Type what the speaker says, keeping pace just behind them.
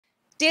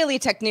Daily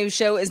Tech News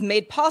Show is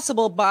made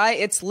possible by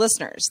its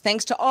listeners.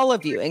 Thanks to all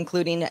of you,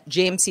 including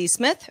James C.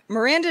 Smith,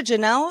 Miranda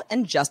Janelle,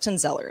 and Justin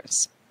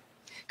Zellers.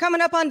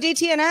 Coming up on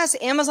DTNS,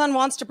 Amazon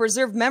wants to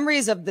preserve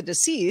memories of the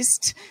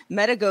deceased.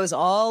 Meta goes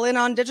all in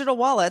on digital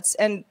wallets.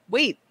 And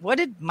wait, what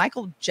did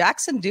Michael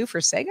Jackson do for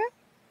Sega?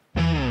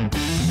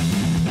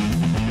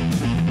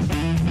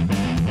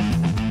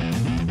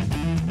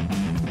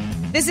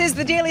 This is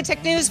the Daily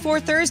Tech News for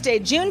Thursday,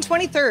 June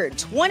 23rd,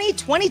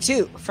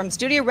 2022. From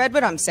Studio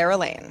Redwood, I'm Sarah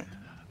Lane.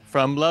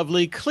 From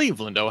lovely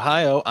Cleveland,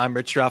 Ohio, I'm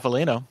Rich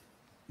Stroffolino.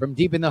 From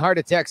deep in the heart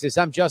of Texas,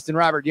 I'm Justin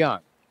Robert Young.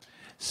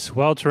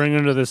 Sweltering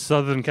under the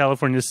Southern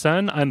California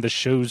sun, I'm the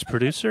show's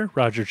producer,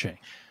 Roger Chang.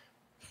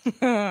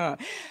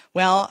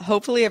 Well,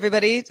 hopefully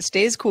everybody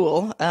stays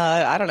cool.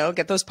 I don't know,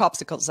 get those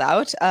popsicles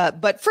out.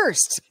 But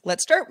first,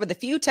 let's start with a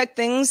few tech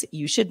things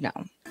you should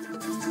know.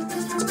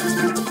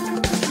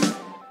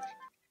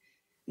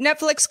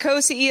 Netflix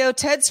co-CEO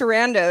Ted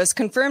Sarandos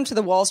confirmed to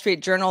the Wall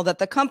Street Journal that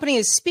the company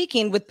is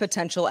speaking with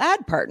potential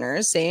ad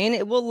partners, saying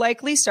it will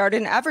likely start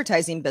an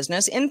advertising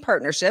business in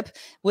partnership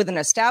with an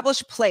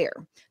established player.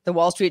 The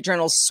Wall Street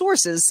Journal's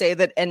sources say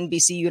that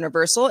NBC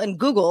Universal and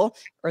Google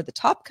are the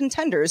top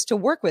contenders to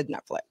work with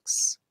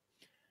Netflix.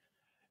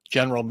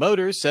 General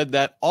Motors said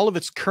that all of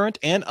its current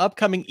and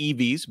upcoming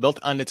EVs built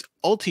on its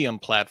Ultium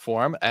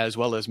platform, as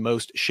well as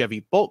most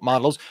Chevy Bolt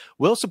models,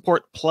 will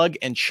support plug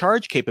and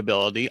charge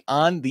capability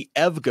on the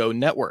EVgo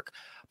network.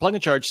 Plug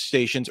and charge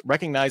stations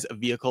recognize a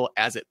vehicle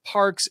as it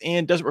parks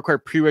and doesn't require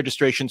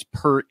pre-registrations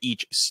per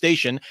each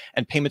station,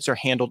 and payments are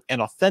handled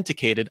and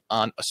authenticated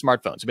on a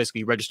smartphone. So basically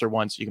you register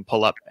once, you can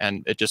pull up,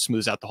 and it just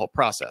smooths out the whole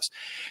process.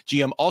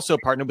 GM also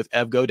partnered with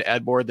EVgo to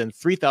add more than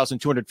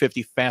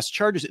 3,250 fast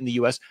chargers in the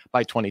U.S.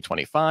 by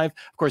 2025.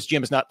 Of course,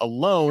 GM is not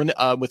alone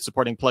with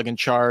supporting plug and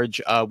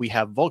charge. We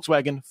have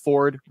Volkswagen,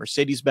 Ford,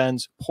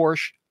 Mercedes-Benz,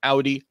 Porsche,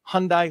 Audi,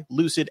 Hyundai,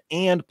 Lucid,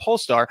 and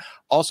Polestar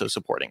also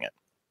supporting it.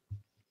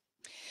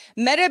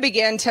 Meta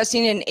began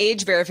testing an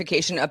age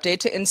verification update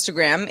to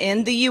Instagram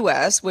in the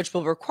U.S., which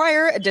will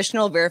require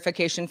additional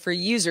verification for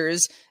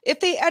users if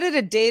they edit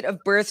a date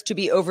of birth to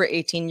be over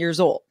 18 years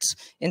old.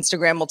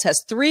 Instagram will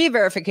test 3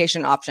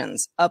 verification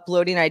options: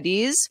 uploading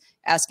IDs,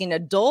 asking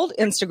adult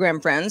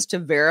Instagram friends to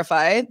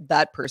verify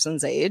that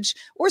person's age,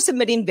 or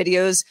submitting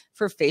videos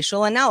for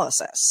facial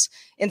analysis.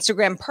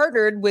 Instagram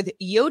partnered with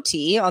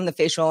Yoti on the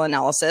facial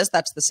analysis.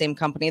 That's the same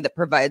company that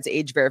provides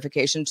age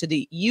verification to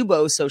the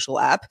Yubo social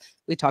app.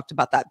 We talked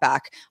about that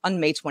back on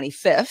May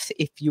 25th,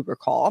 if you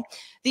recall.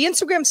 The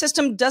Instagram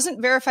system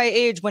doesn't verify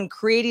age when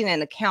creating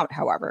an account,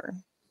 however.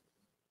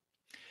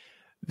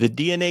 The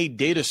DNA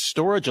Data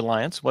Storage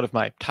Alliance, one of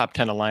my top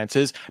 10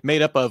 alliances,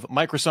 made up of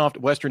Microsoft,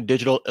 Western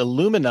Digital,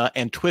 Illumina,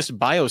 and Twist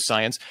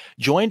Bioscience,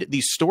 joined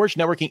the Storage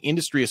Networking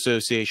Industry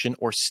Association,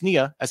 or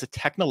SNIA, as a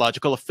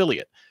technological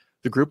affiliate.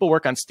 The group will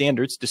work on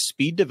standards to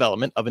speed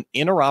development of an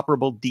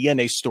interoperable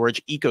DNA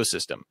storage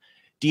ecosystem.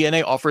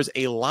 DNA offers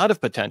a lot of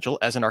potential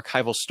as an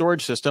archival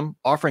storage system,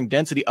 offering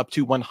density up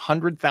to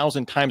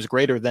 100,000 times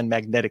greater than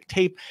magnetic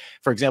tape.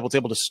 For example, it's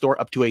able to store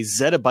up to a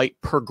zettabyte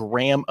per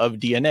gram of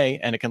DNA,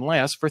 and it can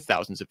last for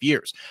thousands of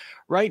years.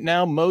 Right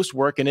now, most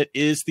work in it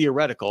is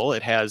theoretical.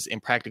 It has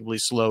impracticably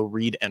slow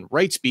read and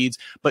write speeds,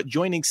 but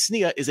joining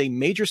SNIA is a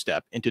major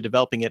step into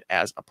developing it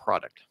as a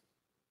product.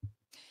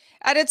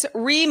 At its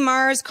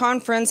Re-Mars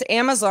conference,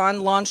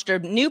 Amazon launched a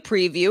new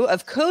preview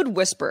of Code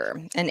Whisperer,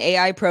 an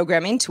AI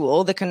programming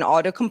tool that can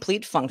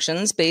autocomplete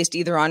functions based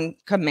either on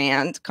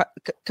commands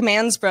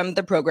from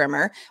the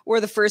programmer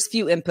or the first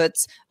few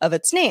inputs of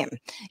its name.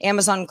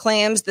 Amazon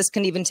claims this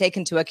can even take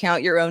into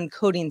account your own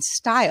coding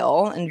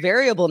style and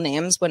variable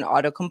names when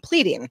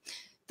autocompleting.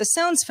 This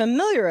sounds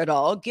familiar at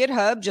all?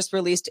 GitHub just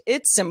released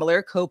its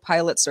similar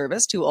Copilot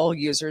service to all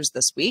users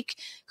this week.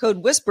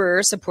 Code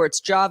Whisperer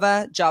supports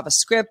Java,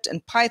 JavaScript,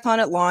 and Python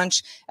at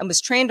launch, and was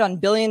trained on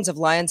billions of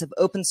lines of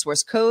open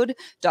source code,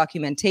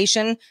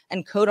 documentation,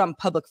 and code on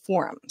public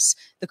forums.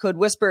 The Code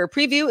Whisperer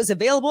preview is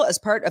available as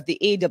part of the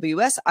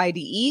AWS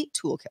IDE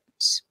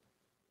toolkit.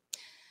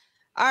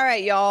 All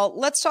right, y'all,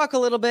 let's talk a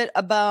little bit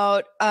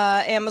about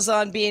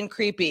Amazon being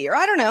creepy. Or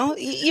I don't know,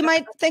 you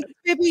might think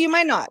creepy, you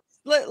might not.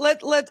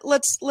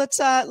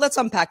 Let's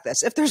unpack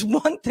this. If there's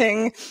one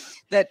thing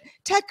that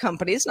tech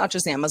companies, not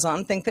just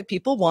Amazon, think that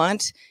people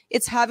want,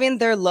 it's having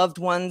their loved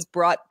ones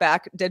brought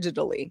back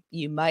digitally.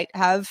 You might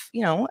have,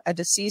 a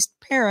deceased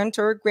parent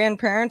or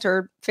grandparent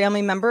or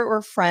family member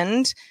or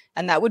friend,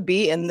 and that would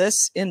be in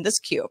this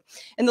queue.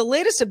 In the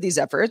latest of these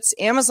efforts,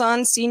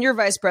 Amazon Senior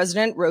Vice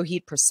President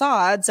Rohit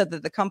Prasad said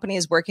that the company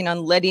is working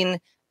on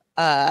letting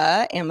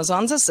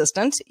Amazon's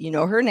assistant,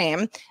 her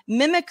name,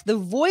 mimic the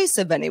voice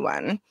of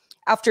anyone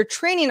after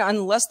training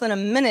on less than a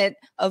minute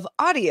of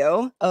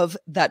audio of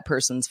that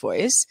person's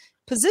voice,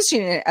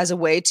 positioning it as a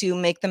way to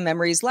make the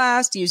memories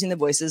last using the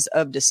voices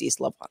of deceased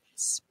loved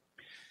ones.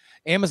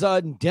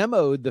 Amazon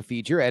demoed the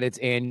feature at its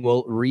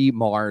annual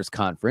Re-Mars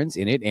conference.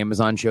 In it,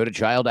 Amazon showed a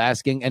child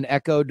asking an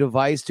Echo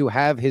device to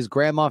have his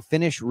grandma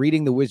finish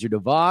reading The Wizard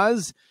of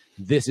Oz.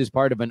 This is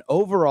part of an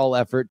overall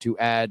effort to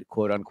add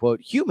quote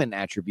unquote human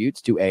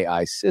attributes to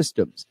AI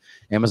systems.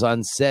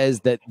 Amazon says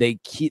that the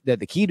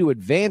key to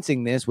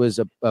advancing this was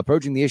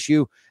approaching the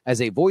issue as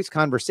a voice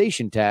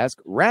conversation task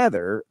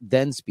rather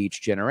than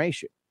speech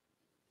generation.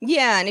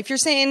 Yeah, and if you're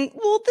saying,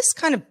 well, this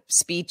kind of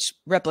speech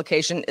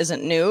replication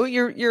isn't new,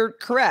 you're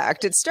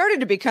correct. It started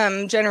to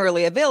become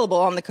generally available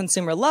on the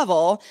consumer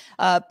level,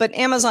 but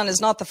Amazon is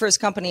not the first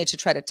company to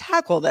try to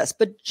tackle this.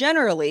 But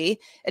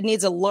generally, it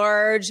needs a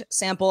large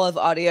sample of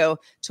audio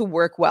to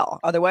work well.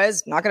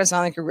 Otherwise, not going to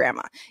sound like your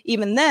grandma.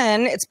 Even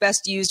then, it's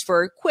best used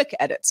for quick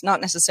edits,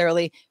 not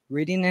necessarily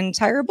reading an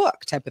entire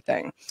book type of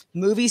thing.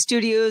 Movie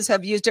studios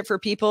have used it for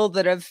people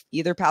that have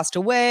either passed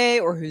away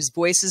or whose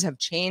voices have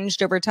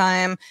changed over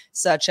time,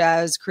 such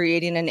as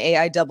creating an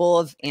AI double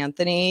of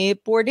Anthony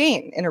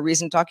Bourdain in a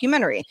recent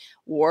documentary,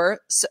 or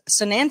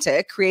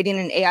Sonantic creating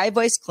an AI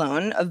voice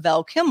clone of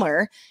Val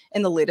Kilmer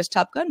in the latest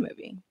Top Gun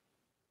movie.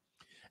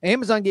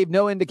 Amazon gave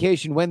no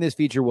indication when this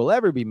feature will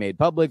ever be made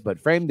public,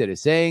 but framed it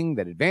as saying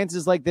that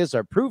advances like this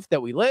are proof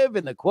that we live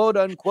in the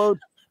quote-unquote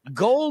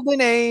golden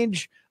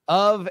age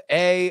of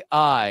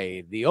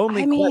AI. The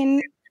only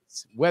question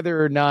is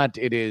whether or not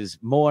it is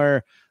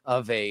more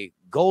of a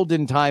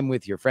golden time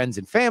with your friends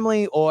and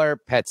family or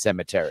Pet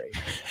Cemetery.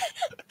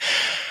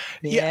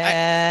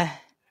 Yeah.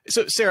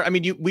 So, Sarah, I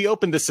mean, we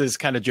opened this as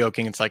kind of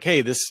joking. It's like,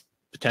 hey, this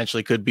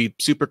potentially could be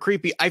super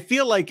creepy. I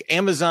feel like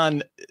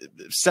Amazon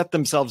set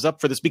themselves up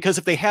for this because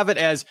if they have it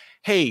as,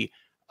 hey,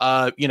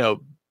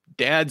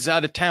 dad's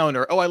out of town,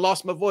 or, oh, I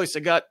lost my voice, I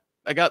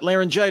got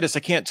laryngitis, I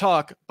can't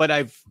talk, but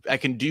I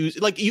can do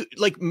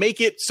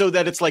make it so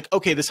that it's like,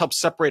 okay, this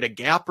helps separate a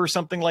gap or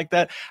something like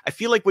that. I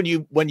feel like when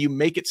you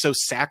make it so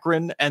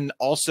saccharine and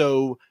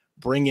also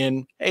bring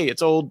in, hey,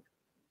 it's old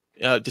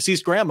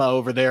deceased grandma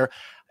over there,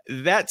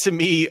 that to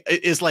me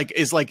is like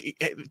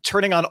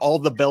turning on all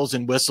the bells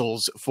and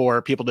whistles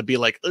for people to be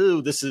like, oh,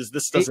 this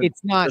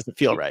doesn't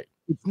feel right.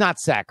 It's not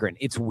saccharine.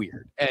 It's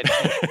weird. And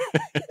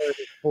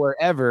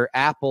forever,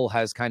 Apple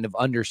has kind of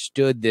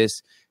understood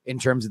this in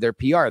terms of their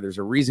PR. There's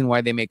a reason why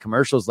they make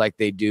commercials like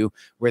they do,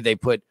 where they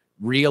put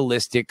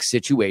realistic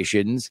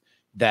situations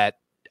that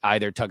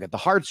either tug at the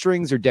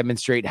heartstrings or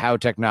demonstrate how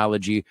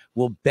technology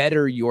will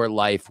better your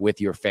life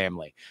with your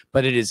family.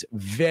 But it is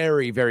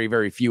very, very,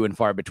 very few and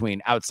far between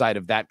outside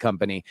of that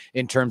company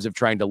in terms of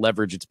trying to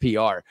leverage its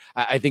PR.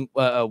 I think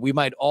we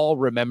might all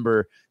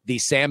remember the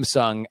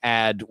Samsung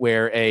ad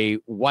where a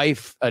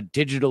wife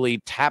digitally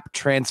tap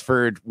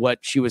transferred what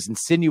she was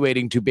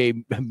insinuating to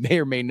be may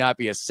or may not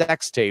be a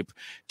sex tape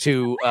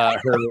to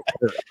her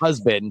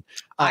husband.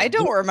 I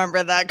don't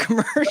remember that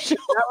commercial.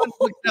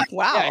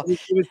 Wow. Yeah, it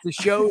was to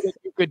show that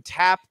you could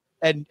tap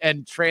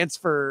and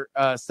transfer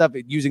stuff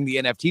using the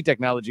NFT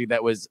technology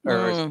that was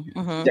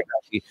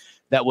technology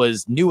that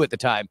was new at the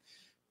time.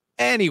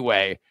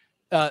 Anyway,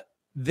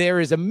 there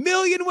is a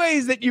million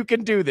ways that you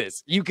can do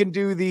this. You can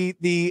do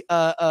the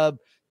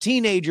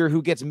teenager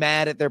who gets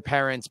mad at their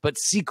parents, but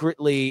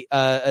secretly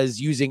is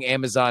using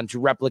Amazon to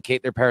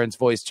replicate their parents'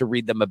 voice to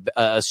read them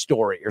a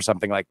story or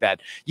something like that.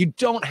 You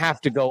don't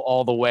have to go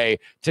all the way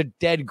to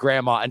dead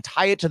grandma and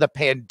tie it to the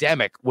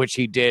pandemic, which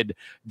he did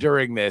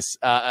during this.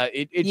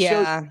 It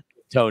shows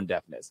tone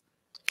deafness.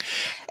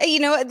 Hey,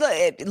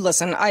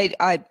 listen,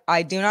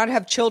 I do not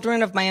have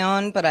children of my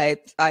own, but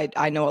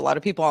I know a lot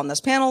of people on this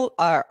panel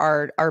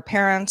are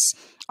parents.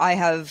 I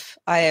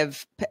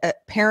have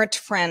parent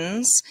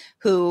friends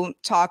who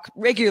talk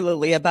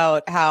regularly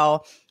about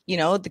how,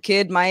 the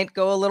kid might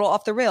go a little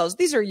off the rails.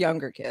 These are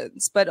younger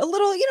kids, but a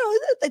little,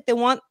 like they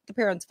want the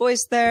parent's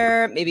voice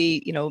there.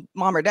 Maybe,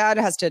 mom or dad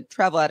has to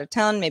travel out of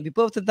town. Maybe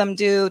both of them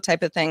do,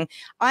 type of thing.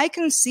 I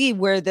can see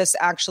where this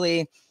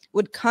actually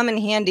would come in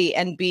handy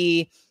and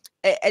be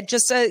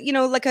just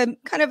like a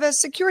kind of a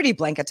security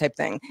blanket type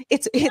thing.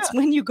 It's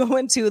when you go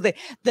into the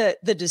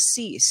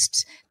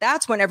deceased,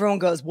 that's when everyone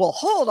goes, well,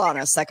 hold on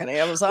a second,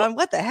 Amazon,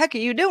 what the heck are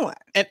you doing?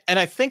 And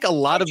I think a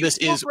lot of this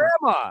is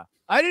grandma.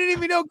 I didn't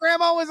even know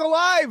grandma was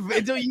alive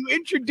until you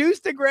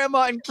introduced the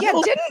grandma. And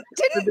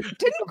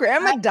didn't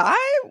grandma die?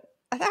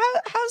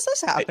 How's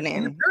this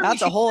happening?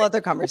 That's a whole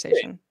other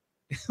conversation.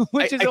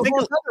 Which is a whole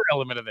other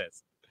element of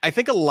this. I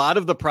think a lot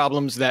of the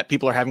problems that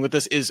people are having with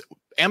this is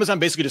Amazon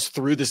basically just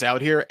threw this out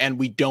here and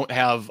we don't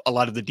have a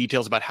lot of the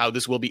details about how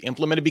this will be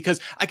implemented, because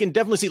I can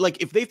definitely see,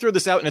 like, if they throw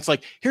this out and it's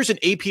like, here's an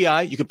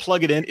API, you can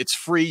plug it in, it's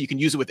free, you can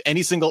use it with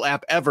any single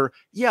app ever.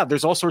 Yeah,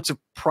 there's all sorts of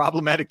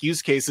problematic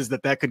use cases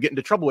that could get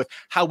into trouble with.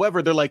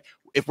 However, they're like,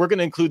 if we're going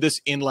to include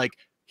this in like,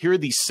 here are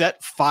the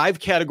set 5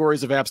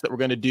 categories of apps that we're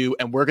going to do,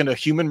 and we're going to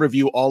human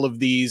review all of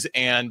these,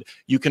 and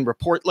you can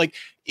report. Like,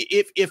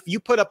 if you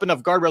put up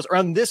enough guardrails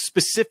around this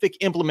specific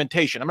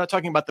implementation, I'm not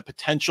talking about the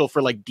potential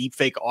for like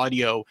deepfake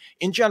audio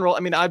in general. I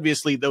mean,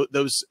 obviously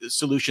those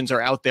solutions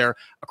are out there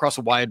across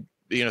a wide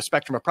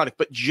spectrum of product,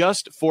 but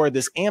just for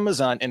this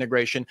Amazon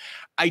integration,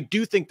 I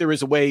do think there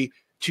is a way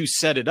to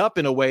set it up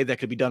in a way that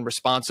could be done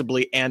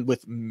responsibly and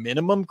with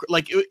minimum,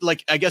 like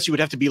I guess you would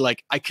have to be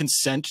like, I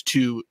consent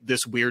to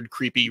this weird,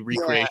 creepy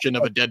recreation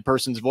of a dead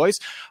person's voice.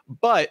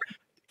 But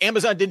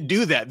Amazon didn't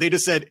do that. They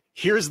just said,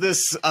 here's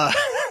this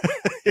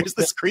Here's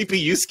this creepy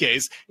use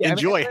case. Yeah,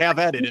 Enjoy, have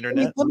at it,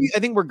 internet. I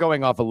think we're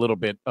going off a little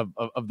bit of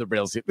the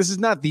rails here. This is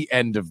not the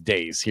end of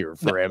days here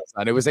for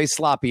Amazon. It was a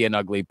sloppy and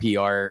ugly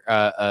PR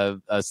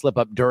slip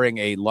up during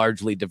a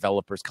largely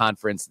developers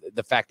conference.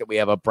 The fact that we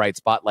have a bright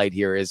spotlight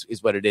here is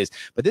what it is.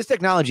 But this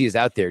technology is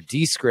out there.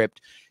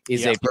 Descript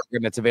is a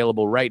program that's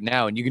available right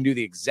now, and you can do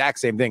the exact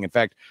same thing. In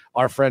fact,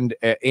 our friend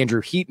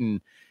Andrew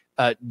Heaton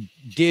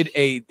did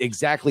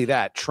exactly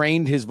that,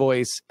 trained his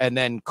voice and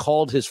then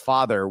called his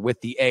father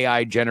with the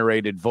AI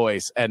generated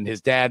voice, and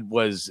his dad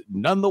was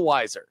none the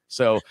wiser.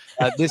 So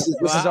this is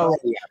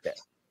already out there.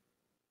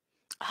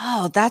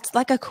 Oh, that's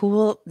like a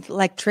cool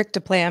trick to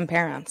play on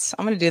parents.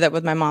 I'm going to do that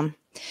with my mom.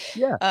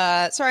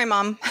 Yeah. Sorry,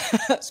 Mom.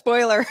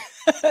 Spoiler.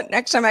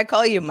 Next time I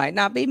call you might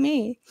not be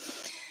me.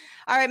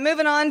 All right,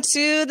 moving on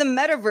to the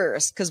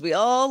metaverse, because we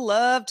all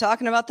love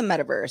talking about the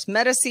metaverse.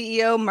 Meta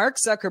CEO Mark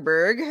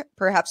Zuckerberg,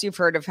 perhaps you've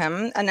heard of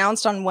him,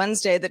 announced on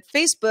Wednesday that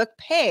Facebook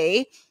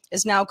Pay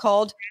is now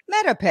called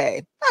Meta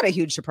Pay. Not a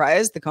huge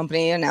surprise. The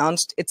company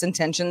announced its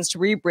intentions to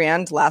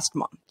rebrand last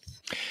month.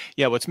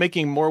 Yeah, what's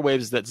making more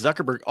waves is that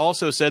Zuckerberg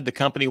also said the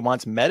company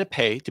wants Meta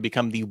Pay to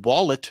become the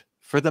wallet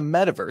for the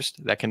metaverse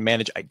that can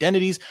manage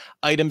identities,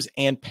 items,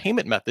 and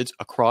payment methods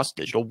across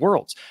digital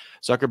worlds.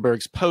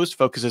 Zuckerberg's post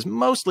focuses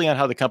mostly on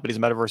how the company's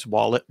metaverse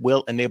wallet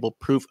will enable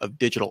proof of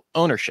digital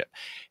ownership.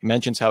 He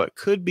mentions how it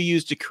could be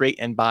used to create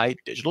and buy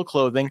digital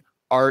clothing,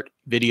 art,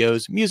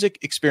 videos, music,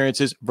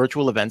 experiences,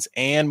 virtual events,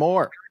 and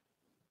more.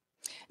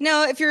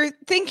 Now, if you're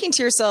thinking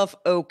to yourself,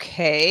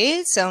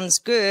 okay, sounds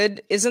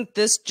good, isn't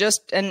this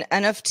just an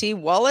NFT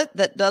wallet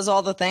that does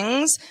all the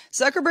things?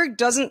 Zuckerberg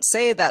doesn't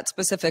say that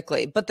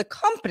specifically, but the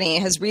company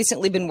has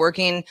recently been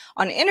working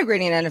on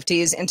integrating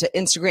NFTs into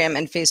Instagram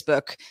and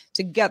Facebook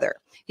together.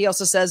 He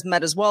also says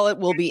Meta's wallet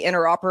will be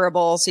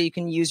interoperable so you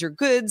can use your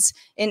goods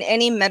in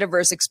any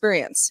metaverse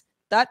experience.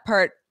 That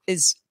part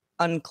is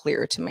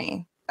unclear to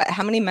me.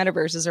 How many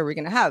metaverses are we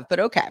going to have? But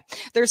okay,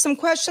 there's some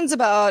questions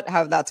about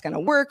how that's going to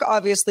work,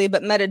 obviously,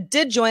 but Meta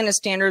did join a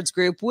standards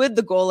group with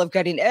the goal of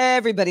getting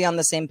everybody on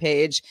the same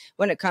page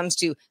when it comes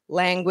to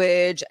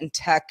language and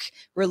tech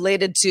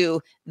related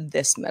to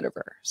this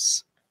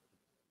metaverse.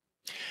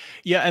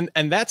 Yeah,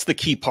 and that's the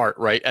key part,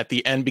 right, at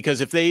the end,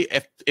 because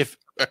if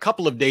a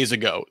couple of days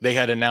ago they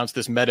had announced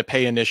this Meta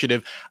Pay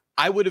initiative,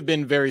 I would have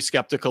been very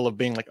skeptical of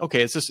being like,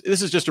 okay, this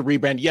is just a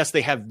rebrand. Yes,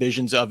 they have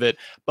visions of it,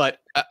 but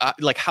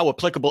like how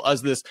applicable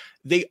is this?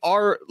 They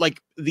are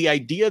like the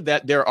idea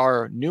that there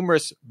are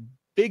numerous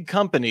big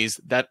companies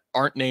that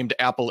aren't named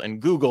Apple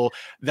and Google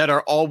that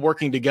are all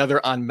working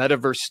together on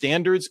metaverse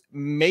standards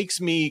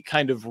makes me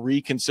kind of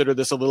reconsider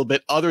this a little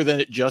bit, other than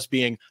it just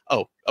being,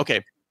 oh,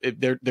 okay,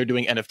 they're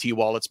doing NFT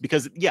wallets,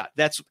 because yeah,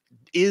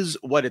 is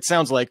what it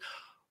sounds like.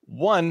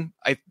 One,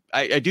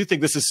 I do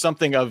think this is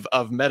something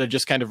of Meta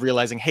just kind of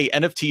realizing, hey,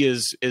 NFT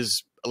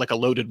is like a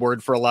loaded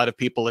word for a lot of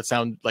people. It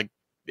sounds like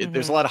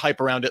there's a lot of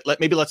hype around it.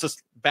 Let's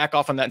just back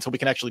off on that until we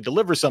can actually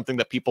deliver something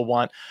that people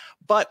want.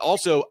 But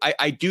also,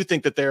 I do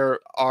think that there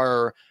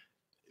are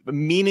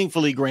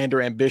meaningfully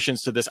grander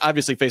ambitions to this.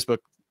 Obviously, Facebook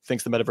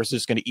thinks the metaverse is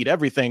just going to eat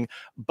everything,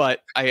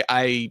 but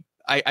I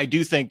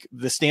do think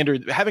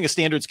having a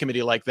standards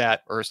committee like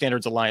that, or a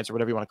standards alliance, or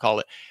whatever you want to call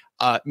it,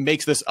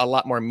 makes this a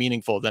lot more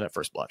meaningful than at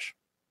first blush.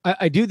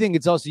 I do think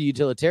it's also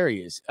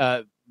utilitarian.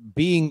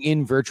 Being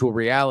in virtual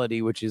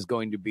reality, which is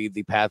going to be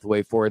the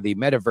pathway for the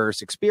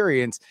metaverse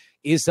experience,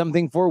 is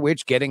something for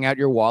which getting out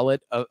your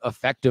wallet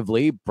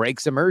effectively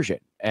breaks immersion.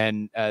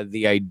 And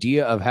the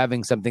idea of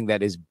having something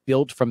that is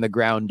built from the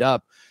ground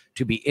up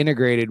to be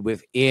integrated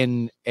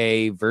within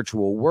a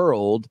virtual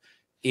world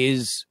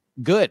is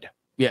good.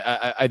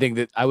 Yeah, I think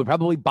that I would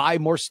probably buy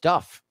more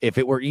stuff if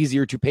it were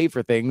easier to pay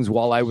for things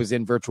while I was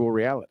in virtual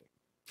reality.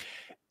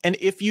 And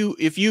if you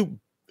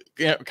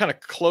kind of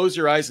close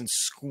your eyes and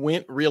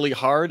squint really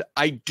hard,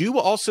 I do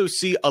also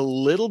see a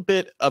little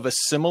bit of a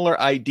similar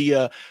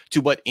idea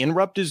to what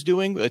Inrupt is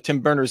doing, Tim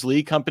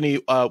Berners-Lee company,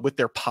 with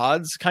their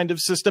pods kind of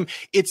system.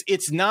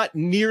 It's not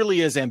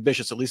nearly as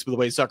ambitious, at least with the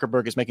way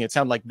Zuckerberg is making it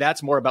sound like.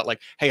 That's more about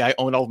like, hey, I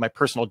own all of my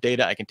personal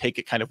data. I can take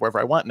it kind of wherever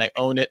I want, and I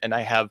own it, and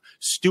I have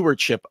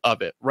stewardship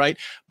of it, right?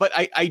 But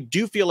I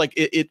do feel like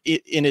it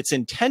in its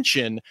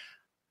intention,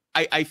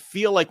 I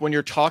feel like when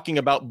you're talking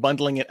about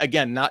bundling it,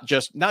 again, not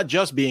just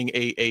being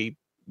a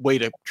way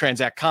to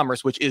transact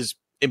commerce, which is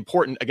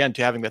important, again,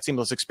 to having that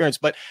seamless experience,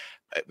 but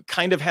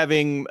kind of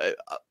having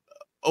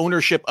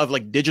ownership of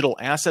like digital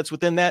assets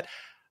within that.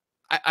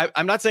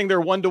 I'm not saying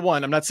they're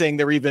one-to-one. I'm not saying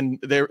they're even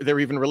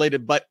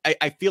related, but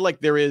I feel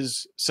like there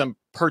is some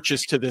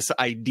purchase to this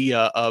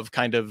idea of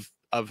kind of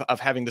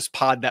having this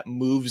pod that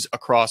moves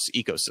across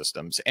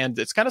ecosystems. And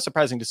it's kind of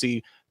surprising to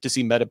see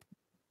Meta,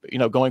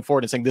 going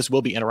forward and saying this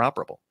will be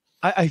interoperable.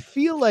 I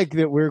feel like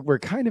that we're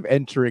kind of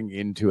entering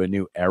into a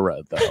new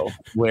era, though,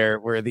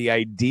 where the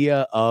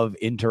idea of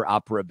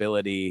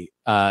interoperability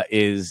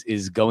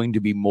is going to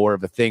be more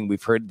of a thing.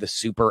 We've heard the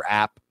super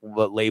app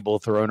label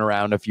thrown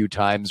around a few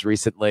times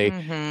recently.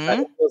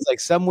 It feels like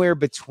somewhere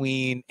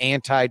between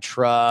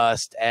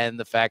antitrust and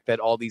the fact that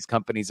all these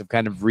companies have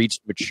kind of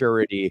reached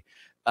maturity.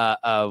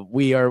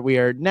 We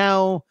are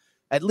now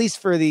at least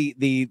for the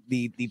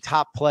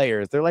top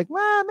players, they're like,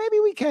 well, maybe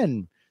we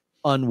can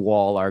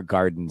unwall our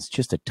gardens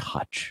just a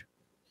touch.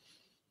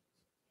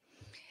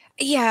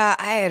 Yeah,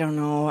 I don't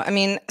know. I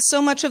mean,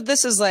 so much of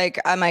this is like,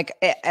 I'm like,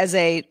 as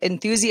a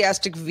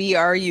enthusiastic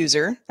VR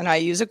user, and I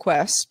use a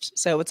Quest,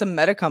 so it's a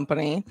Meta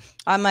company.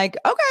 I'm like,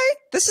 okay,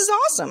 this is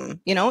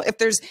awesome. You know, if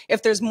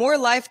there's more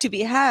life to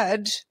be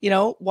had, you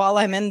know, while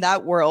I'm in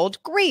that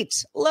world, great.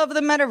 Love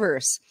the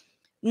metaverse.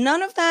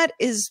 None of that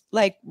is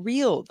like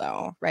real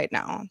though right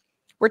now.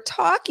 We're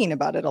talking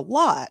about it a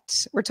lot.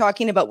 We're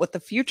talking about what the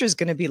future is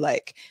going to be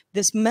like.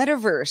 This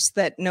metaverse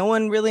that no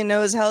one really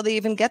knows how they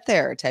even get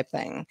there, type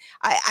thing.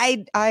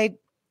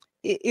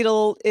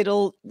 It'll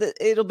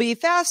be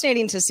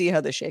fascinating to see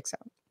how this shakes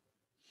out.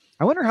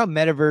 I wonder how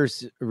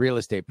metaverse real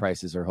estate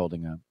prices are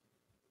holding up.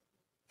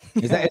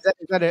 Is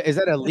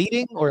that a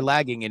leading or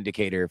lagging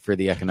indicator for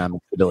the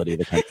economic stability of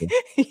the country?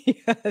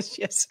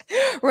 Yes.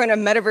 We're in a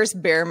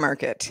metaverse bear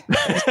market.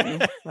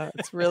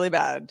 It's really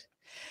bad.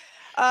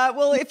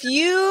 Well, if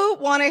you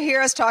want to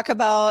hear us talk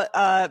about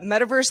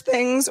metaverse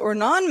things or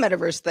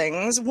non-metaverse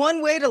things,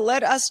 one way to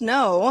let us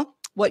know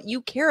what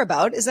you care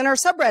about is in our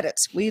subreddits.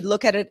 We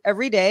look at it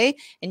every day,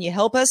 and you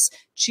help us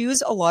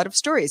choose a lot of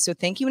stories. So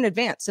thank you in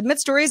advance. Submit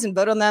stories and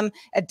vote on them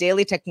at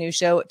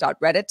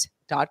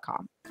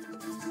dailytechnewsshow.reddit.com.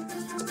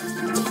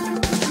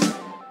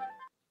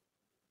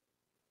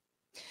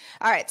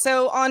 All right.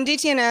 So on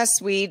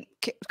DTNS, we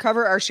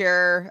cover our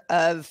share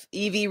of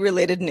EV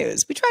related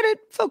news. We try to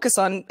focus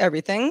on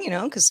everything, you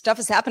know, because stuff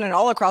is happening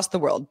all across the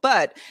world.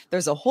 But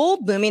there's a whole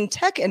booming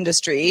tech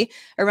industry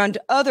around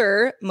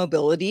other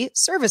mobility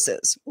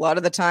services. A lot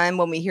of the time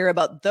when we hear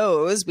about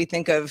those, we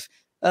think of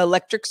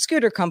electric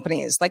scooter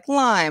companies like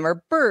Lime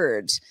or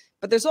Bird.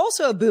 But there's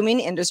also a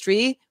booming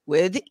industry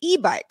with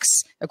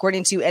e-bikes.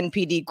 According to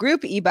NPD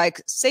Group,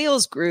 e-bike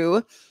sales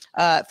grew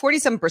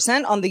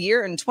 47% on the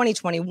year in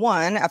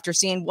 2021 after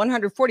seeing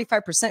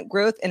 145%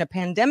 growth in a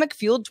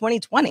pandemic-fueled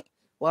 2020. A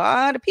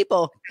lot of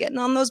people getting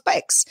on those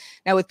bikes.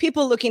 Now, with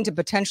people looking to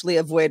potentially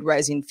avoid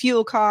rising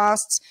fuel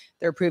costs,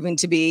 they're proving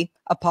to be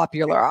a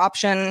popular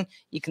option.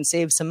 You can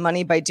save some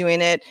money by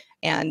doing it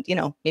and, you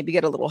know, maybe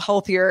get a little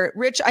healthier.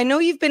 Rich, I know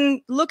you've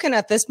been looking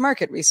at this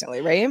market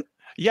recently, right?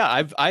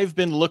 Yeah, I've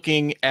been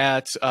looking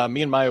at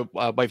me and my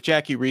wife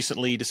Jackie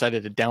recently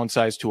decided to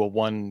downsize to a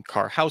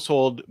one-car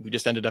household. We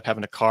just ended up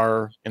having a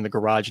car in the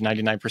garage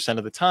 99%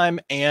 of the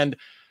time. And,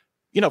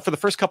 you know, for the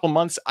first couple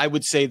months, I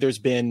would say there's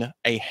been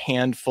a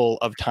handful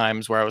of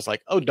times where I was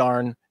like, oh,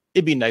 darn,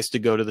 it'd be nice to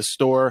go to the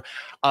store.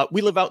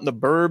 We live out in the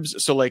burbs.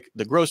 So like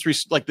the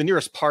groceries, like the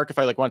nearest park, if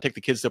I like want to take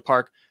the kids to the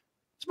park,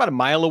 it's about a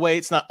mile away.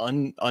 It's not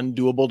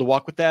undoable to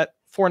walk with that.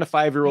 4 and a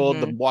 5-year-old,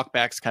 the walk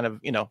back's kind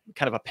of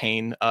a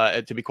pain,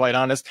 to be quite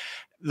honest.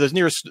 The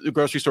nearest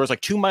grocery store is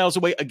like 2 miles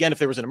away. Again, if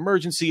there was an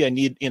emergency,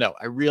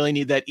 I really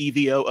need that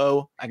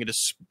EVOO. I can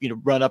just,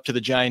 run up to the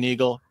Giant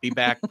Eagle, be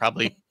back,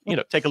 probably,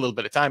 take a little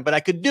bit of time, but I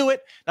could do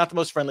it. Not the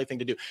most friendly thing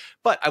to do.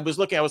 But I was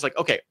like,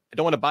 okay, I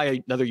don't want to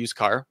buy another used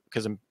car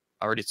because I'm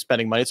already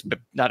spending money. It's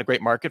not a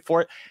great market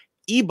for it.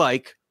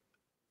 E-bike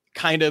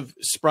kind of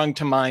sprung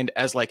to mind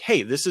as like,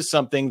 hey, this is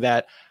something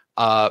that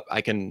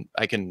I can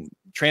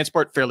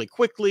transport fairly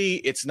quickly.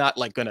 It's not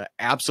like going to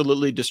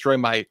absolutely destroy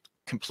my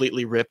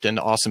completely ripped and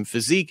awesome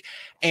physique.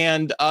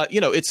 And,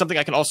 it's something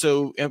I can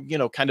also,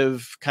 kind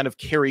of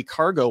carry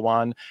cargo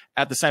on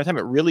at the same time.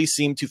 It really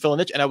seemed to fill a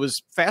niche. And I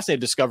was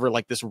fascinated to discover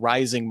like this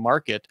rising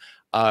market,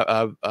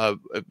 as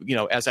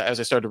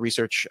I started to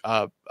research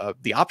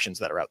the options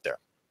that are out there.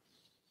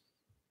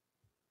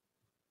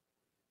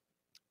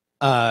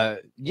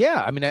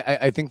 Yeah, I mean,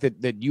 I think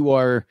that you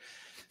are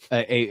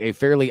a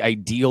fairly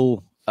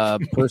ideal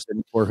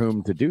person for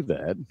whom to do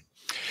that.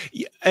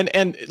 Yeah,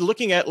 and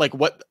looking at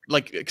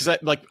because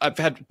I've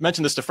had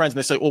mentioned this to friends and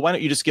they say, well, why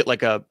don't you just get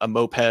like a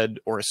moped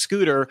or a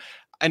scooter?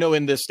 I know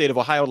in the state of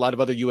Ohio, a lot of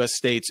other U.S.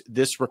 states,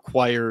 this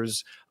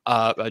requires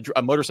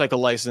a motorcycle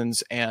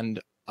license, and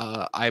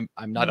I'm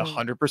not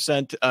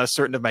 100%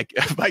 certain of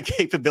my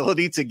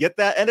capability to get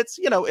that, and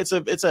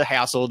it's a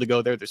hassle to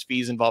go there. There's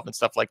fees involved and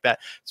stuff like that.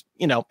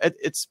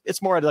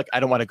 It's more like I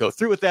don't want to go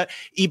through with that.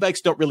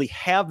 E-bikes don't really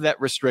have that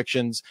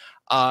restrictions,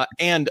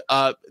 and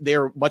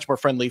they're much more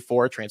friendly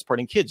for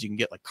transporting kids. You can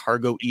get like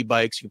cargo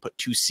e-bikes. You can put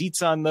 2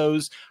 seats on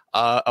those,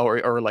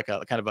 or like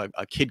a kind of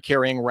a kid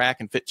carrying rack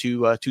and fit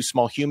two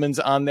small humans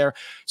on there.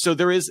 So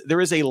there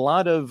is a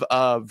lot of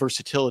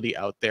versatility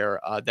out there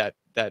that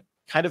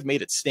kind of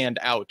made it stand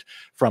out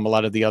from a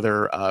lot of the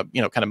other,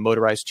 kind of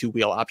motorized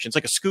 2-wheel options.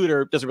 Like a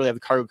scooter doesn't really have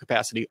the cargo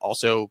capacity,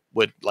 also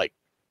would like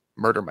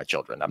murder my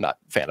children. I'm not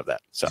a fan of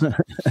that. So,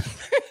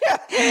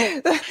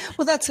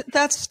 well,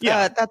 that's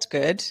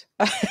good.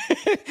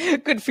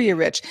 Good for you,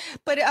 Rich.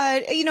 But,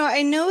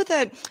 I know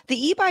that the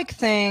e-bike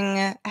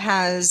thing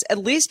has, at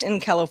least in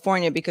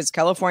California, because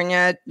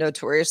California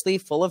notoriously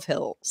full of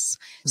hills.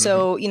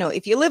 So,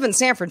 if you live in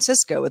San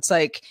Francisco, it's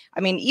like, I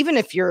mean, even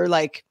if you're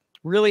like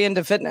really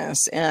into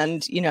fitness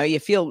and, you know, you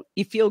feel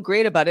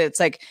great about it. It's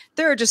like,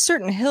 there are just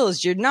certain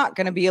hills you're not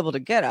going to be able to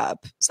get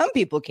up. Some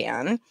people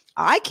can,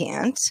 I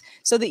can't.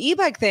 So the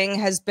e-bike thing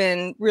has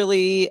been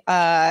really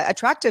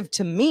attractive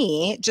to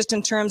me, just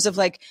in terms of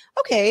like,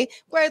 okay,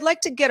 where I'd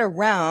like to get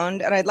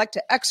around and I'd like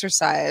to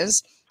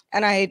exercise,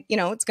 and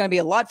it's going to be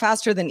a lot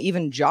faster than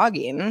even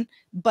jogging,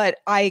 but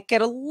I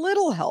get a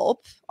little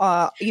help,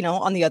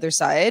 on the other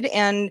side.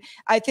 And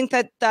I think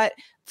that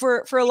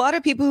for a lot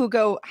of people who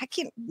go, I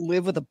can't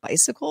live with a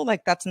bicycle,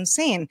 like that's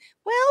insane.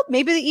 Well,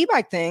 maybe the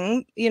e-bike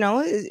thing,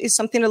 is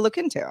something to look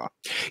into.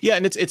 Yeah,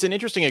 and it's an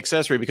interesting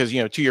accessory because,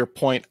 to your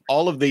point,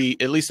 all of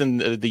at least in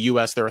the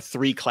US, there are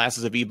 3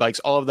 classes of e-bikes.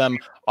 All of them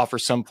offer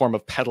some form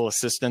of pedal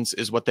assistance,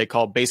 is what they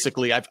call.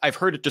 Basically, I've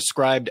heard it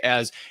described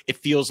as, it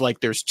feels like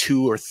there's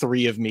 2 or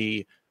 3 of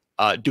me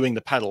doing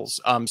the pedals.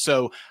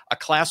 So a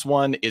class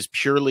 1 is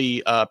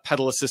purely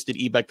pedal assisted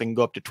e-bike that can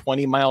go up to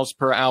 20 miles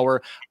per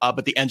hour,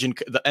 but the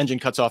engine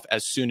cuts off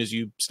as soon as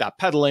you stop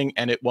pedaling,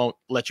 and it won't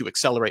let you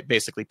accelerate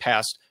basically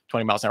past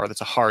 20 miles an hour.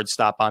 That's a hard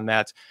stop on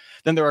that.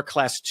 Then there are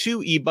class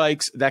 2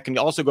 e-bikes that can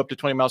also go up to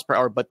 20 miles per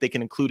hour, but they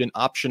can include an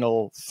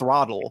optional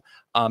throttle.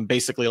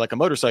 Basically like a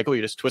motorcycle,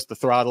 you just twist the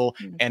throttle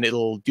and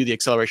it'll do the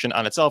acceleration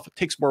on itself. It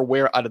takes more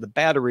wear out of the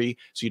battery,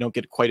 so you don't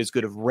get quite as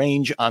good of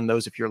range on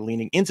those if you're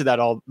leaning into that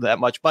all that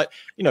much. But,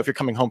 if you're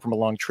coming home from a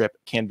long trip,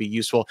 it can be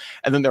useful.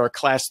 And then there are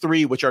class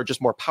 3, which are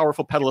just more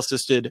powerful pedal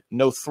assisted,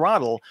 no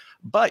throttle,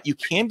 but you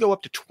can go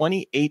up to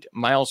 28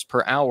 miles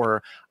per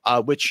hour,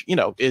 which,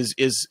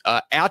 is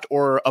at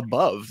or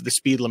above the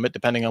speed limit,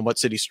 depending on what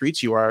city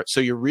streets you are.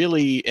 So you're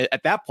really,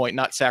 at that point,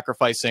 not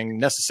sacrificing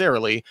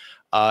necessarily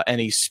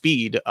any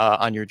speed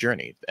on your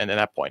journey. And at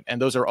that point,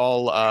 and those are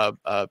all,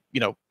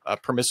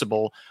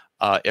 permissible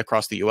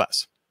across the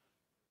U.S.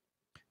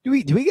 Do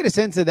we get a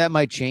sense that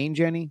might change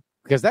any?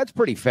 Because that's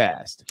pretty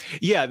fast.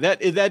 Yeah,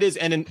 that is,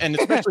 and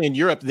especially in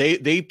Europe,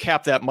 they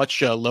cap that much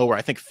lower.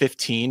 I think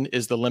 15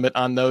 is the limit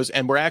on those,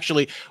 and we're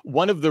actually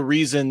one of the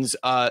reasons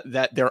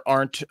that there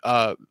aren't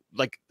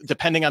like,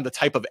 depending on the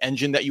type of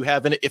engine that you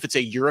have in it. If it's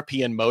a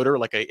European motor,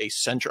 like a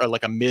central,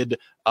 like a mid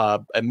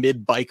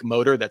bike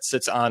motor that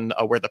sits on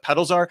where the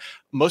pedals are,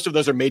 most of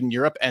those are made in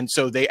Europe, and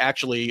so they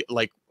actually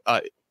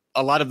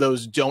a lot of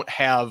those don't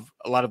have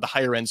a lot of the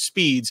higher end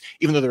speeds,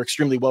 even though they're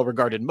extremely well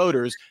regarded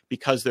motors,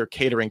 because they're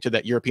catering to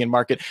that European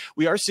market.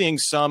 We are seeing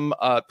some,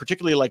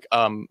 particularly like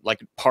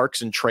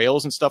parks and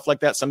trails and stuff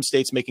like that. Some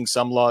states making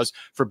some laws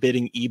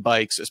forbidding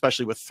e-bikes,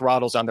 especially with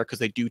throttles on there, because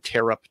they do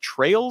tear up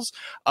trails.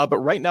 But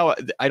right now,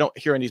 I don't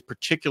hear any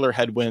particular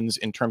headwinds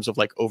in terms of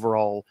like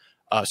overall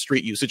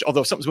street usage.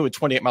 Although if something's moving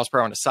 28 miles per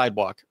hour on a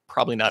sidewalk,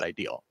 probably not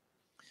ideal.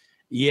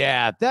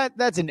 Yeah,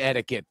 that's an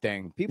etiquette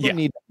thing. People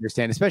need to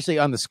understand, especially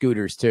on the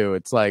scooters too.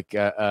 It's like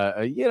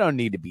you don't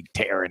need to be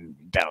tearing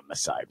down the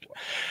sidewalk.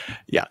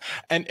 Yeah,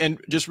 and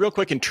just real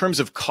quick in terms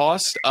of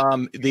cost,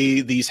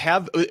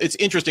 it's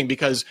interesting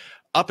because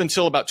up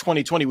until about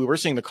 2020, we were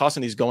seeing the cost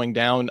of these going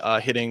down,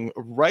 hitting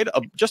right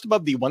up just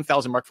above the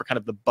 1,000 mark for kind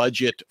of the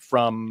budget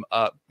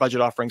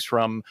offerings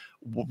from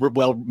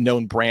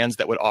well-known brands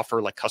that would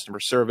offer like customer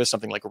service,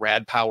 something like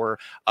Rad Power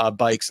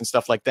bikes and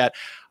stuff like that.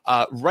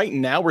 Right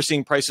now, we're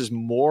seeing prices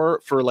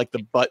more for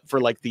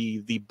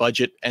the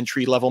budget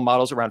entry level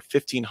models around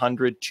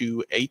 $1,500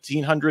 to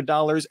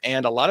 $1,800,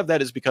 and a lot of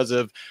that is because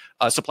of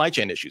supply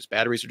chain issues.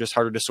 Batteries are just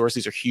harder to source.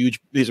 These are huge.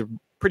 These are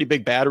pretty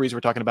big batteries.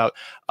 We're talking about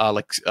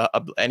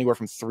anywhere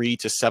from 300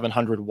 to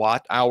 700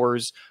 watt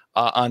hours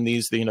on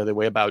these. They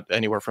weigh about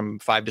anywhere from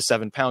 5 to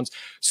 7 pounds.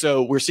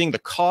 So we're seeing the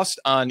cost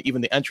on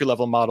even the entry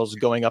level models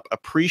going up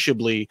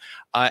appreciably,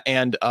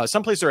 and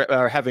some places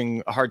are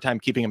having a hard time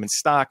keeping them in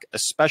stock,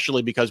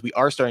 especially because we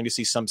are starting to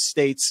see some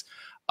states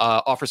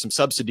offer some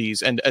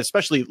subsidies, and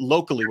especially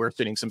locally, we're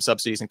seeing some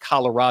subsidies. And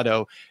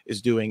Colorado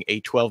is doing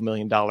a $12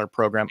 million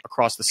program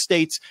across the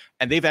states,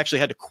 and they've actually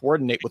had to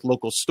coordinate with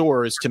local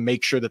stores to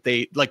make sure that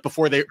they, like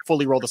before they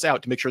fully roll this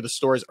out, to make sure the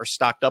stores are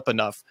stocked up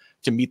enough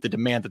to meet the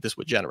demand that this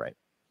would generate.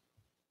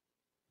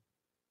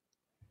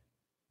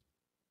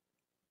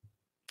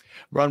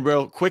 One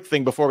real quick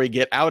thing before we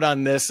get out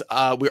on this,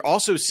 we're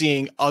also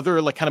seeing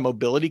other like kind of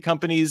mobility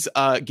companies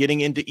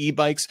getting into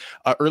e-bikes.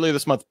 Earlier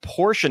this month,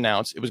 Porsche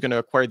announced it was going to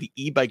acquire the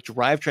e-bike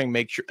drivetrain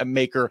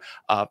maker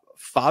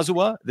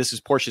Fazua. This is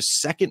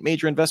Porsche's second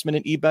major investment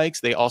in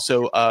e-bikes. They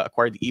also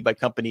acquired the e-bike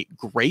company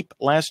Grape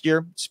last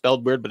year.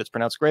 Spelled weird, but it's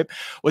pronounced Grape.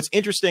 What's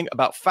interesting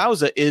about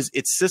Fazua is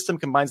its system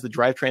combines the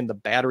drivetrain and the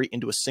battery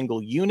into a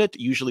single unit.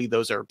 Usually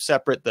those are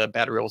separate. The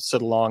battery will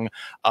sit along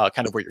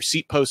kind of where your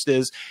seat post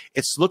is.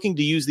 It's looking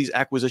to use these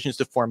acquisitions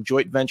to form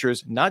joint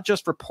ventures, not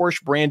just for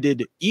Porsche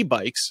branded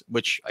e-bikes,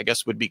 which I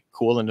guess would be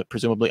cool and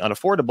presumably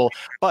unaffordable,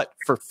 but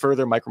for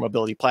further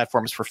micromobility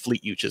platforms for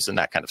fleet uses and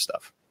that kind of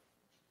stuff.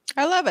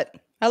 I love it.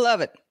 I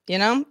love it.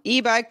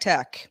 E-bike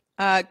tech.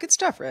 Good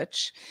stuff,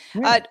 Rich.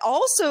 Yeah.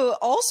 Also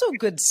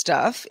good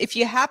stuff. If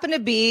you happen to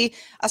be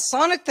a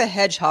Sonic the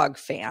Hedgehog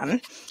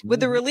fan, with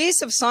the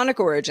release of Sonic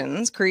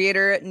Origins,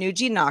 creator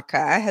Nuji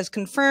Naka has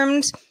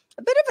confirmed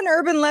a bit of an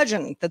urban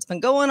legend that's been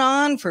going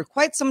on for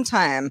quite some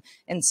time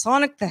in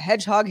Sonic the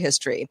Hedgehog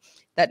history,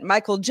 that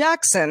Michael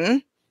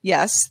Jackson,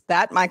 yes,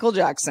 that Michael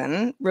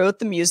Jackson, wrote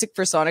the music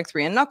for Sonic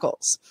 3 and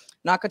Knuckles.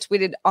 Naka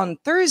tweeted on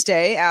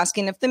Thursday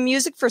asking if the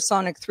music for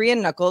Sonic 3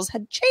 and Knuckles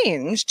had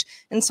changed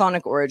in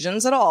Sonic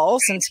Origins at all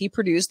since he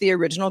produced the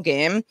original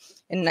game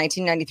in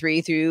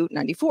 1993 through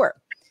 94.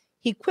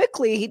 He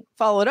quickly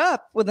followed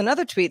up with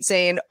another tweet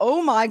saying,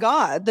 "Oh my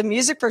God, the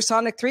music for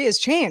Sonic 3 has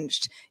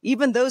changed,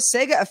 even though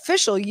Sega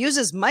official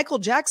uses Michael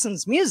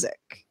Jackson's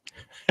music."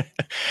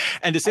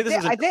 And to say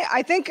this,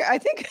 I think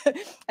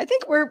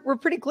we're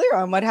pretty clear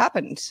on what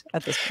happened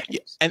at this point.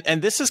 Yeah,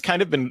 and this has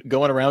kind of been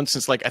going around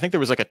since, like, I think there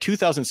was like a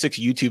 2006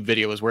 YouTube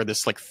video was where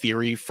this like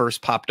theory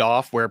first popped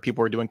off, where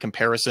people were doing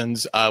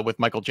comparisons with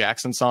Michael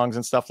Jackson songs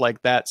and stuff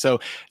like that. So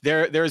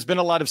there's been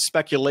a lot of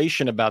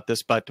speculation about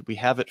this, but we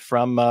have it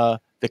from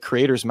the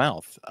creator's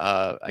mouth.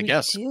 I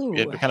guess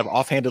kind of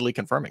offhandedly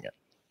confirming it.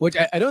 Which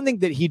I don't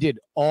think that he did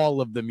all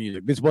of the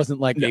music. This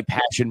wasn't like a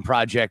passion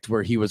project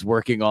where he was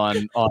working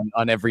on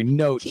every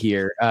note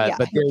here.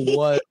 But there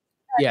was,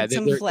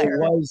 there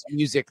was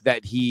music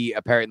that he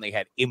apparently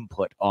had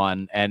input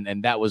on,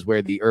 and that was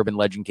where the urban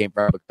legend came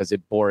from, because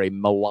it bore a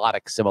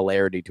melodic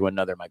similarity to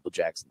another Michael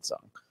Jackson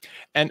song.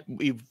 And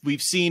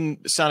we've seen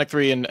Sonic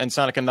 3 and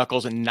Sonic and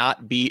Knuckles and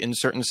not be in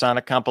certain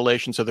Sonic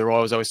compilations, so there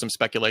was always some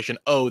speculation.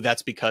 Oh,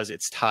 that's because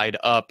it's tied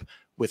up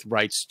with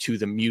rights to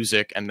the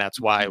music, and that's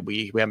why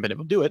we haven't been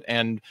able to do it.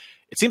 And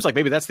it seems like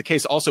maybe that's the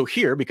case also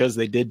here, because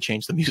they did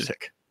change the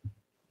music.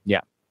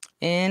 Yeah.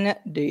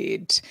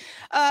 Indeed.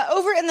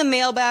 Over in the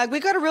mailbag, we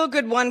got a real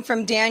good one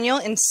from Daniel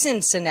in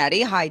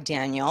Cincinnati. Hi,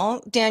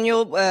 Daniel.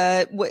 Daniel,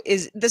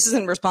 this is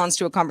in response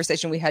to a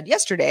conversation we had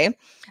yesterday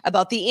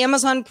about the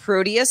Amazon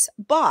Proteus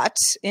bot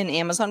in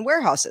Amazon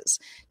warehouses.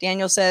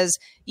 Daniel says,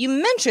 "You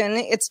mentioned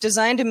it's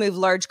designed to move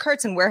large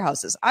carts in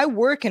warehouses. I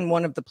work in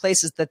one of the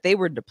places that they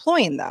were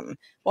deploying them.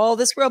 While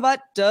this robot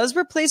does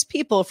replace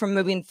people from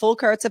moving full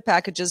carts of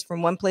packages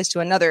from one place to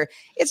another,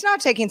 it's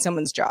not taking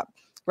someone's job.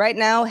 Right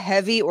now,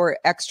 heavy or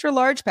extra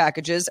large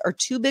packages are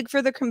too big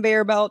for the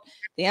conveyor belt.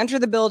 They enter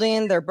the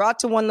building, they're brought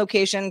to one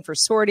location for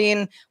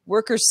sorting.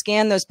 Workers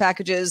scan those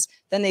packages,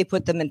 then they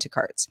put them into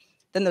carts.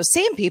 Then those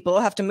same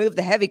people have to move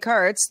the heavy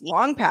carts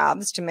long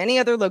paths to many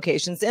other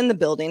locations in the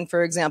building,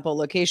 for example,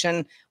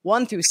 location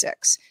 1 through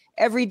 6.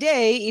 Every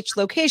day, each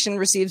location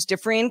receives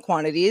differing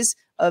quantities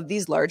of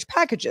these large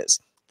packages.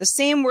 The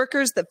same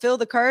workers that fill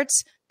the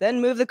carts then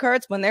move the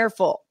carts when they're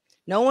full.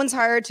 No one's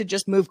hired to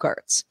just move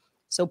carts.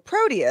 So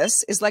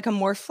Proteus is like a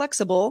more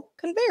flexible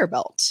conveyor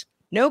belt.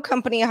 No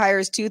company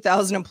hires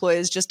 2,000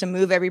 employees just to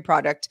move every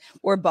product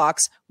or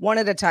box one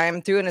at a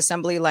time through an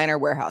assembly line or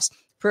warehouse.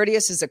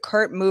 Proteus is a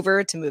cart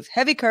mover to move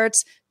heavy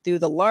carts through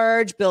the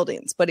large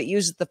buildings, but it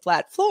uses the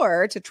flat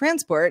floor to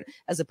transport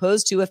as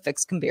opposed to a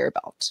fixed conveyor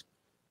belt."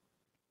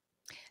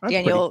 That's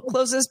Daniel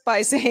closes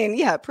by saying,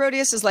 "Yeah,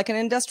 Proteus is like an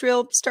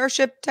industrial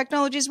Starship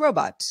Technologies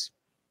robot."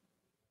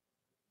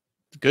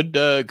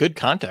 Good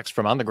context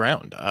from on the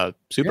ground.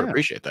 Super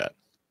appreciate that.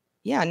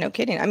 Yeah, no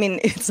kidding. I mean,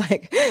 it's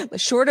like,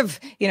 short of,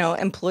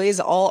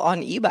 employees all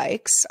on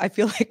e-bikes, I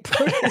feel like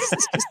Proteus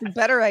is just a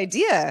better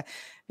idea.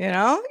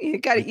 You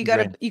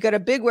got a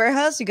big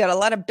warehouse, you got a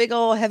lot of big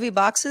old heavy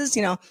boxes,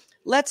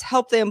 let's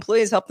help the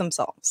employees help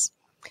themselves.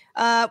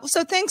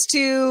 So thanks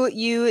to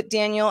you,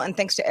 Daniel, and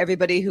thanks to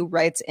everybody who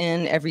writes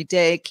in every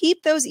day.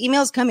 Keep those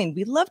emails coming.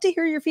 We love to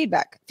hear your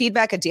feedback.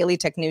 Feedback at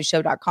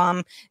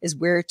dailytechnewsshow.com is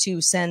where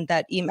to send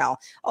that email.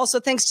 Also,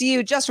 thanks to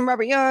you, Justin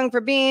Robert Young, for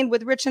being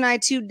with Rich and I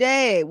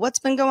today. What's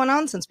been going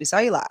on since we saw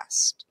you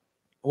last?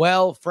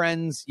 Well,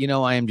 friends,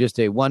 I am just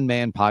a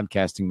one-man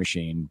podcasting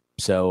machine.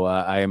 So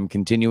I am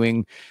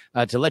continuing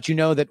to let you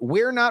know that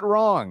We're Not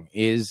Wrong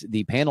is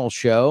the panel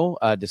show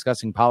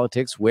discussing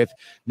politics with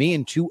me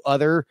and two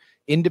other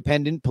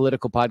independent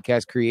political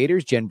podcast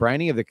creators, Jen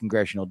Briney of the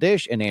Congressional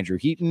Dish and Andrew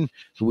Heaton,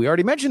 who we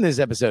already mentioned this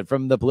episode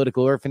from the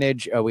Political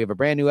Orphanage. We have a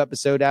brand new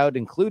episode out,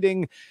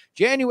 including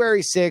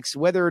January 6th,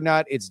 whether or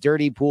not it's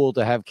dirty pool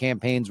to have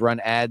campaigns run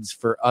ads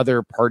for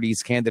other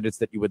parties' candidates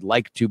that you would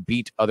like to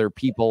beat other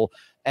people.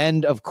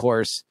 And of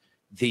course,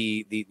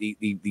 the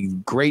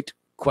great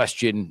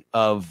question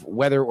of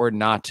whether or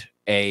not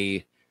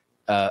an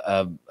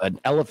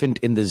elephant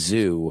in the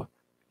zoo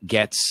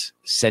gets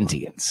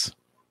sentience.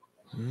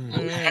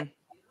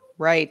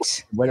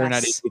 Right. Whether or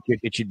not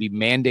it should be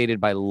mandated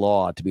by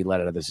law to be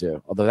let out of the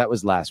zoo. Although that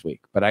was last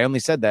week. But I only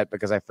said that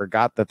because I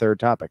forgot the third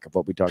topic of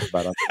what we talked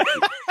about on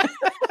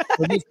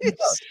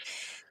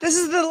This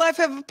is the life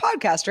of a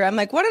podcaster. I'm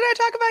like, what did I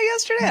talk about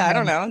yesterday? I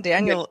don't know.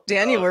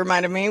 Daniel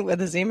reminded me with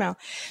his email.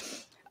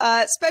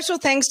 Special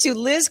thanks to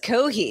Liz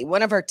Cohey,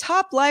 one of our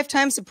top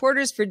lifetime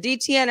supporters for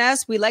DTNS.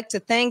 We like to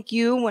thank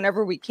you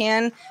whenever we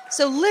can.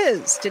 So,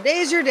 Liz,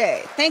 today's your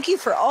day. Thank you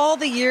for all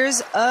the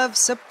years of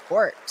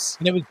support.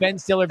 And it was Ben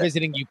Stiller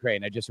visiting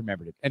Ukraine. I just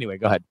remembered it. Anyway,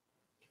 go ahead.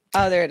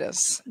 Oh, there it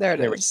is. There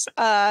it is.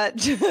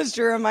 Just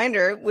a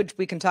reminder, which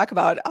we can talk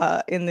about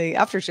in the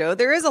after show.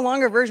 There is a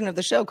longer version of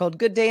the show called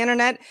Good Day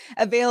Internet,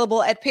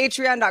 available at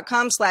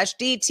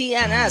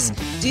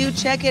patreon.com/DTNS. Do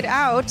check it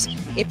out.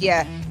 If you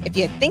if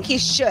you think he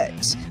should.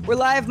 We're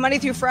live Monday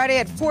through Friday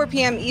at 4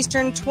 p.m.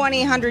 Eastern,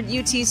 2000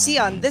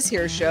 UTC on this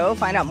here show.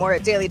 Find out more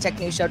at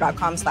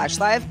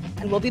dailytechnewsshow.com/live.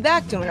 And we'll be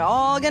back doing it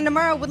all again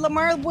tomorrow with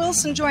Lamar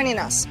Wilson joining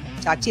us.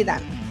 Talk to you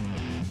then.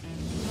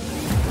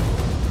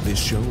 This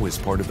show is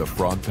part of the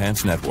Frog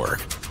Pants Network.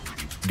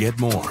 Get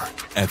more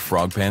at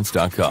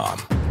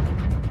frogpants.com.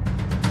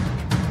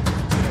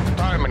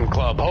 Diamond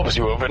Club hopes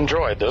you have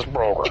enjoyed this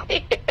program.